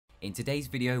In today's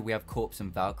video we have Corpse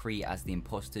and Valkyrae as the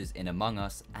imposters in Among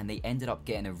Us, and they ended up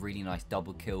getting a really nice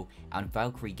double kill, and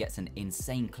Valkyrae gets an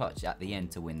insane clutch at the end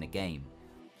to win the game.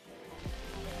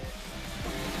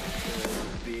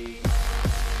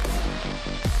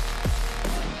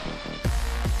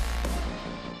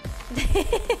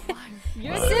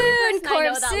 Soon,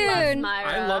 Corpse, soon!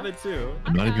 I love it too.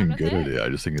 I'm not even good at it, I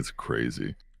just think it's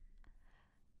crazy.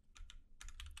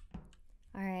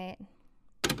 Alright.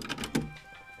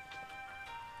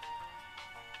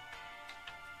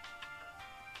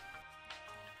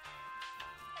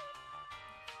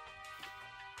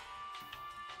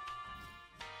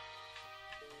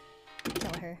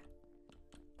 Kill her.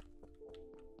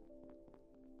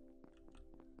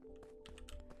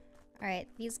 Alright,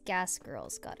 these gas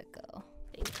girls gotta go.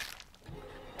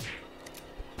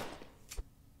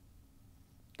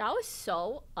 That was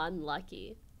so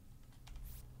unlucky.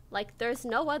 Like, there's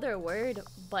no other word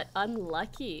but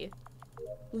unlucky.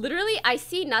 Literally, I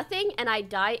see nothing and I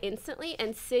die instantly,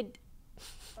 and Sid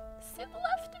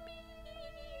left me.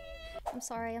 I'm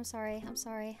sorry, I'm sorry, I'm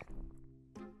sorry.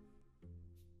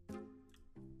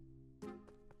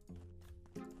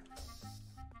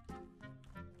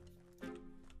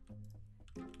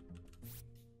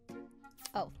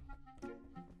 Oh.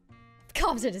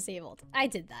 Comms are disabled. I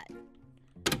did that.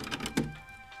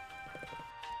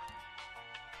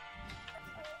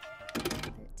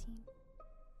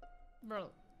 Bro.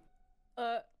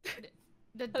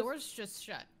 The door's just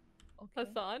shut. Okay.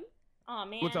 Hassan? Oh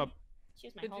man. What's up? She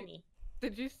was my Did homie.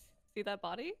 Did you see that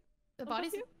body? The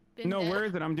body's been No, dead. where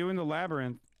is it? I'm doing the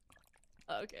labyrinth.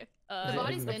 Oh, okay. The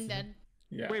body's been dead.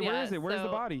 Yeah. Wait, where is it? Where's the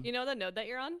so, body? You know the node that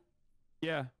you're on?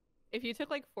 Yeah. If you took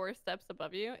like 4 steps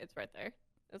above you, it's right there.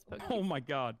 It's Pokey. Oh my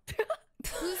god.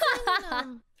 Who's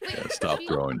in, wait, Yeah, stop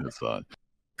throwing this on.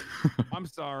 I'm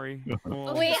sorry.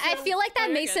 Wait, I feel like that Oh,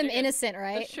 you're makes good, him you're good. innocent,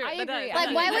 right? Sure, I that agree. does. Like,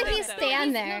 That why does. would he That does.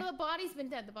 stand there? No, the body's been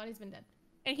dead. The body's been dead.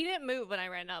 And he didn't move when I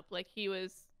ran up. Like, he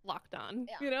was locked on.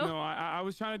 Yeah. You know? No, I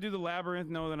was trying to do the labyrinth.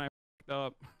 No, then I f***ed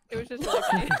up. It was just really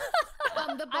funny.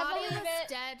 The body believe was it.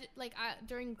 dead, like,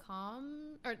 during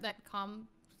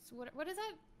what is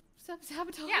that?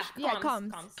 Sabotage? Yeah,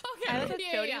 comms. I was with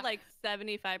Yeah, Jody yeah. like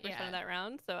 75% Yeah. of that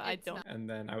round, so I It's don't. not- And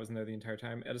then I was in there the entire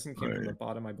time. Edison came from the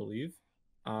bottom, I believe.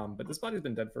 But this body's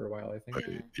been dead for a while, I think.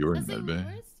 Wait, you were in Leslie, med bay?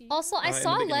 where is he? Also, I in the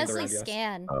saw beginning of the Leslie round, yes.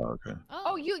 scan. Oh, okay.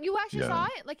 Oh, you actually Yeah. saw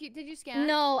it? Like, did you scan?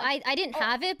 No, Like, I didn't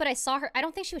have it, but I saw her. I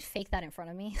don't think she would fake that in front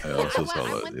of me. I also saw I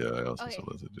that. went- Yeah, I also okay. saw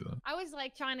Leslie do that. I was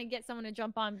like trying to get someone to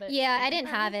jump on, but Yeah, I didn't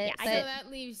have it. So But that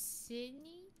leaves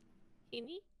Sydney?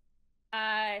 Sydney?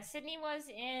 Sydney was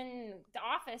in the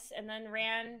office and then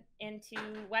ran into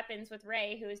weapons with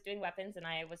Ray, who was doing weapons, and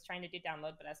I was trying to do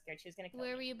download, but I was scared she was gonna kill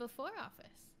Where me. were you before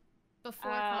office?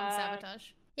 Before comm sabotage?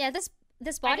 yeah, this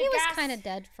body did was gas. kind of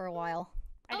dead for a while.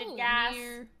 I did gas.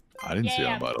 Near... I didn't see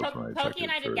Yeah, on vitals Po- when I checked Pokey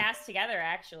and I it did first. gas together,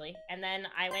 actually. And then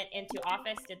I went into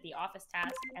office, did the office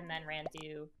task, and then ran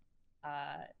to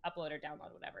upload or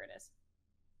download, whatever it is.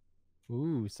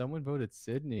 Ooh, someone voted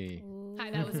Sydney.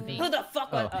 Hi, that was me. Who the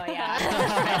fuck was? Oh. Oh, yeah.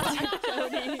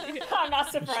 I'm not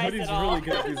surprised Jody's at all. really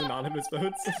good at these anonymous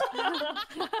votes.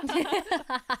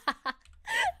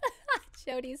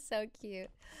 Jody's so cute.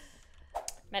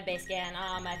 Medbay scan,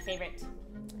 my favorite.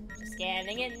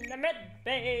 Scanning in the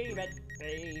medbay,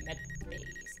 medbay, medbay.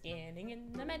 Scanning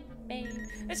in the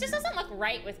medbay. This just doesn't look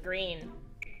right with green.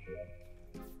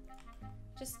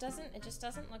 It just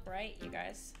doesn't look right, you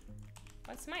guys.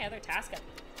 What's my other task?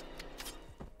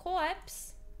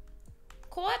 Corpse?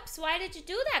 Corpse, why did you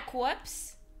do that,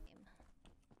 Corpse?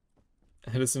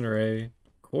 Edison Ray,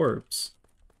 corpse.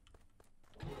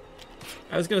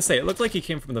 I was gonna say, it looked like he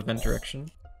came from the vent direction.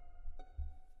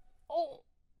 oh,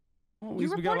 Well, at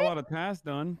least we got a lot of tasks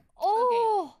done.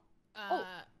 oh.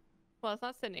 Well, it's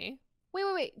not Sydney.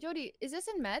 Wait, Jody, is this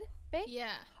in med bay? Yeah.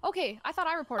 Okay, I thought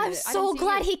I reported I'm it. I so didn't see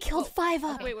glad you. he killed 5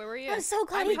 up. Wait, where were you? I'm so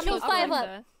glad I'm he coming killed up 5 with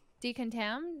up.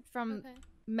 Decontam from Okay.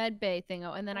 med bay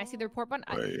thingo, and then I see the report button,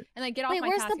 Wait, and I get off Wait, my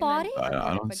where's task the and then- body?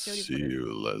 I don't but Jody see put it-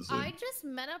 you, Leslie. I just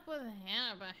met up with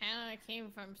Hannah, but Hannah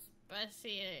came from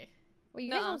Specie. Wait,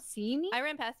 you guys Nuh-uh. don't see me? I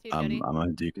ran past you, Jody. I'm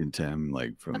on decontam,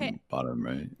 like, from Okay. bottom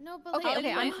right. No, but Okay, like,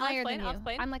 okay, I'm I'll higher explain, than I'll you.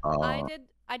 explain. I'm like,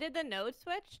 I did the node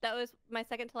switch. That was my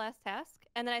second to last task.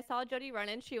 And then I saw Jody run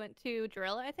in. She went to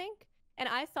drill, I think. And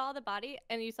I saw the body,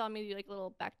 and you saw me do like a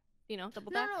little back,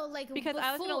 double back. no, like Because before.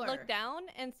 I was gonna look down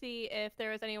and see if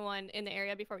there was anyone in the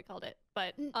area before we called it.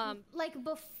 But like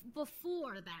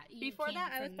before that. You Before came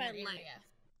that, I was from by that area. lights.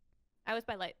 I was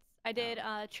by lights. I did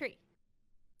tree,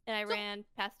 and I ran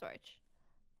past storage.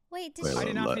 Wait, did Wait, she? I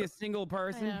did not let- see a single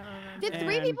person. Did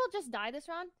 3 and- people just die this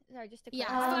round? Sorry, just to Yeah,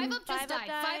 clarify. Five Up just died.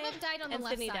 died. Five Up died on the And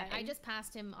left Sydney side. died. I just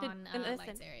passed him Did- on and lights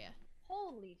listen. area.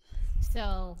 Holy.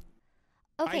 So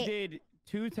Okay. I did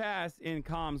 2 tasks in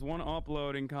comms, 1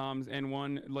 upload in comms, and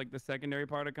 1 like the secondary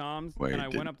part of comms. Wait, and I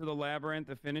did- went up to the labyrinth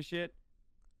to finish it,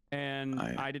 and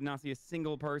I did not see a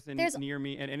single person There's- near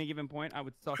me at any given point. I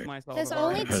would suss Wait. myself. There's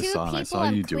apart. only 2 Hassan, I people saw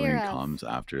I'm you doing clear of. comms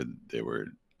after they were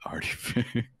already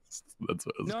fixed. That's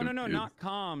what I was No, confused. not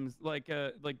comms. Like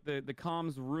the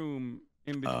comms room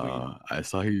in between. I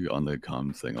saw you on the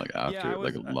comms thing like after, yeah, I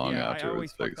was, like long yeah, after I it was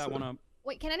always fucked fixed. that one up.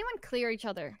 Wait, can anyone clear each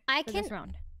other I for can. this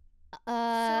round?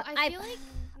 I feel like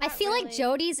I not feel like really.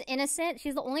 Jody's innocent.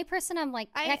 She's the only person I'm like.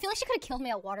 I I- feel like she could have killed me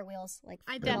at Water Wheels. Like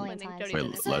I a definitely million think times. Jody Wait,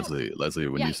 did it. So- Leslie,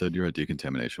 when Yeah. you said you're at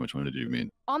decontamination, which one did you mean?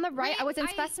 On the right, I was in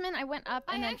Wait, specimen. I went up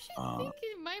I and then. actually think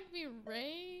it might be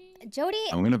Ray. Jody.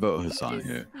 I'm gonna vote Hassan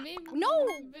here. Maybe No!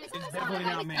 It's definitely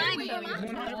not me. I-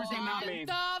 100% not me.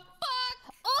 The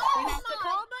fuck?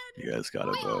 Oh You guys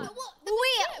gotta Wait, vote.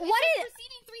 Wait, what is?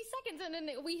 Proceeding 3 seconds, and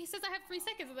then he says I have 3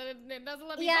 seconds, and then it doesn't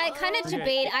let me. Yeah, I vote. kind of Okay,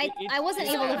 debate. I it's- wasn't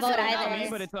it's able to vote definitely not me, either.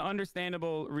 but it's an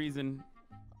understandable reason.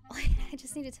 I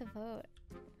just needed to vote.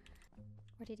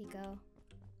 Where did he go?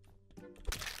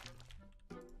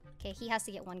 Okay, he has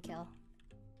to get 1 kill.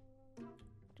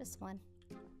 Just 1.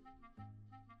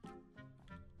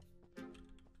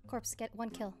 Corpse, get 1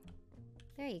 kill.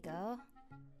 There you go.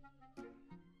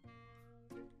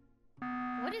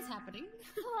 What is happening?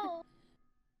 Oh.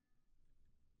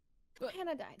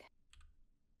 Hannah died.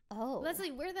 Oh.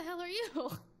 Leslie, where the hell are you?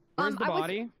 Where's the I was-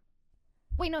 body?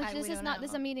 Wait, no, We this is don't not.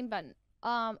 This is a know. meeting button.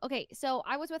 Okay, so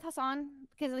I was with Hassan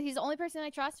because he's the only person I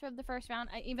trust from the first round.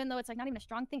 Even though it's like not even a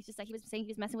strong thing, it's just like he was saying he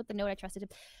was messing with the node. I trusted him,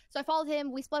 so I followed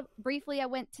him. We split briefly. I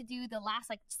went to do the last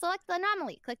like select the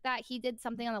anomaly. Click that. He did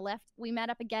something on the left. We met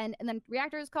up again, and then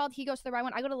reactor is called. He goes to the right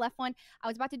one. I go to the left one. I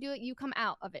was about to do it. You come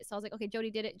out of it. So I was like, okay,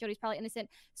 Jody did it. Jody's probably innocent.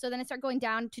 So then I start going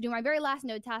down to do my very last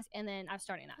node task, and then I was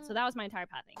starting that. So that was my entire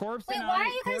pathing. Corpse Wait, and why I, are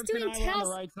you guys Corpse and doing I were on tasks?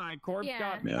 the right side. Corpse Yeah.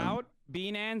 got Yeah. out.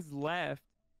 Beanans left.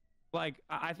 Like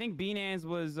I think Beanans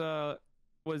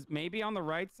was maybe on the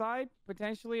right side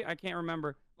potentially. I can't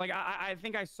remember. Like I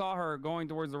think I saw her going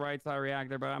towards the right side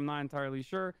reactor, but I'm not entirely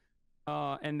sure.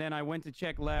 And then I went to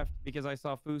check left because I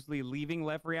saw Foosley leaving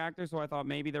left reactor, so I thought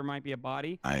maybe there might be a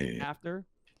body after.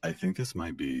 I think this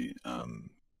might be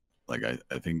like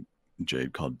I think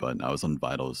Jade called button. I was on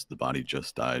vitals. The body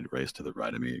just died. Raced to the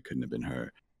right of me. It couldn't have been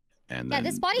her. And Yeah, then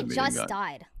this body the meeting just got-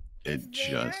 died. It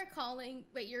They're just. calling.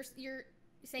 Wait, you're saying You're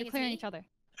it's clearing me? each other.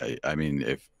 I mean,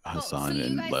 if Oh, Hassan so you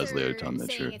and guys Leslie are are telling the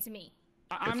saying truth, it's me.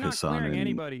 I'm If not Hassan clearing and-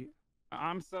 anybody.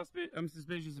 I'm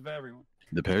suspicious of everyone.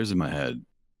 the pairs in my head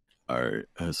are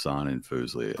Hassan and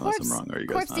Foosley. Unless I'm wrong, are you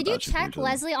guys Corpse, not did you vouching for check each other?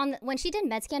 Leslie on when she did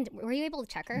med scan? Were you able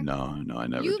to check her? No, I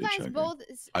never You did guys check her. both.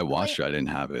 I watched it. I didn't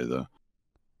have it though.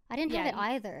 I didn't have Yeah, it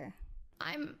either.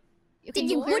 I'm. Did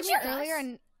you- would you- earlier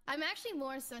and I'm actually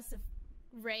more sus of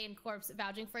Ray and Corpse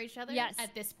vouching for each other. Yes.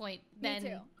 At this point, Me than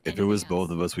too. If it was anything else.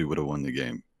 both of us, we would have won the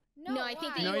game. No, I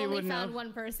think that No, you you only wouldn't found have.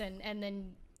 one person, and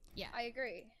then yeah. I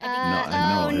agree. No,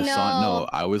 I oh know. Hassan, no. no,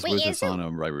 I was Wait, with is Hassan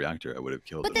on right reactor. I would have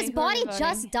killed But him. this Who are body you voting?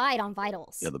 just died on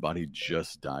vitals. Yeah, the body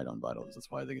just died on vitals. That's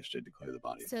why I think it's should declare the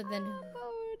body. So then,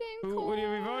 Who would you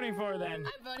be voting for then?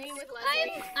 I'm voting with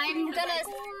Leslie. I'm gonna.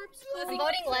 I'm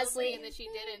voting Leslie. and that she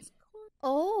didn't.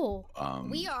 Oh.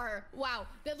 We are wow.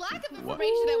 The lack of information What?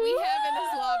 that we have in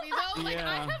this lobby, though. Like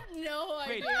I Yeah. have no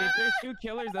Wait, idea. if there's 2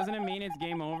 killers, doesn't it mean it's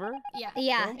game over? Yeah.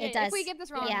 Yeah, Okay. it does. If we get this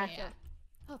wrong, Yeah.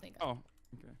 Oh, thank God.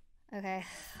 Oh, okay.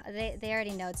 Okay. They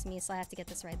already notes me, so I have to get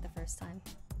this right the first time.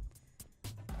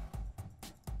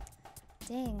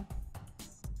 Dang.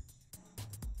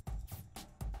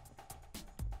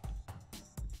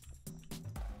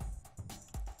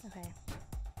 Okay.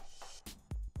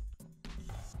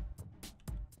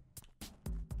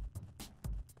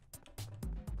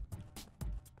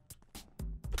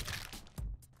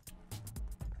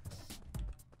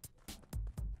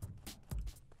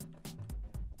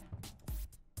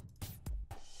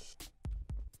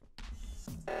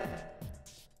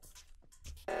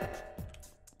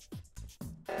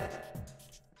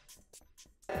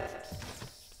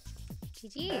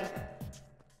 GG.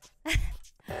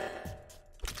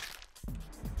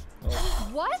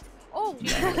 What? Oh,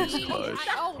 That was Gee, clutch.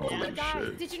 oh my Holy God.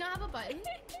 shit. Did you not have a button?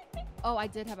 Oh, I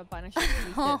did have a button. I should have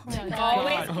used Oh it. my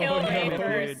Always God. kill Oh, Ray no,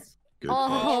 first. Good Oh,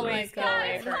 clutch, Always kill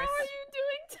Ray How first. are you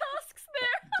doing tasks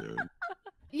there? dude.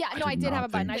 Yeah, I no, I did did have not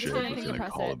a button. I think just Jody didn't was think to gonna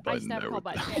press call a it. I just button never there called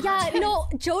with button. Yeah, no,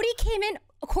 Jody came in.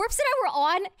 Corpse and I were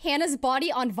on Hannah's body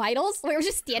on Vitals. We were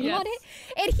just standing on it,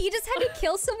 and he just had to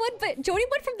kill someone, but Jody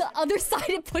went from the other side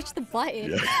and pushed the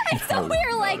button. And so we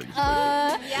were like,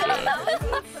 Yeah, that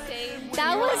was insane.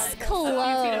 That was A few feet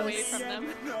away close. from them.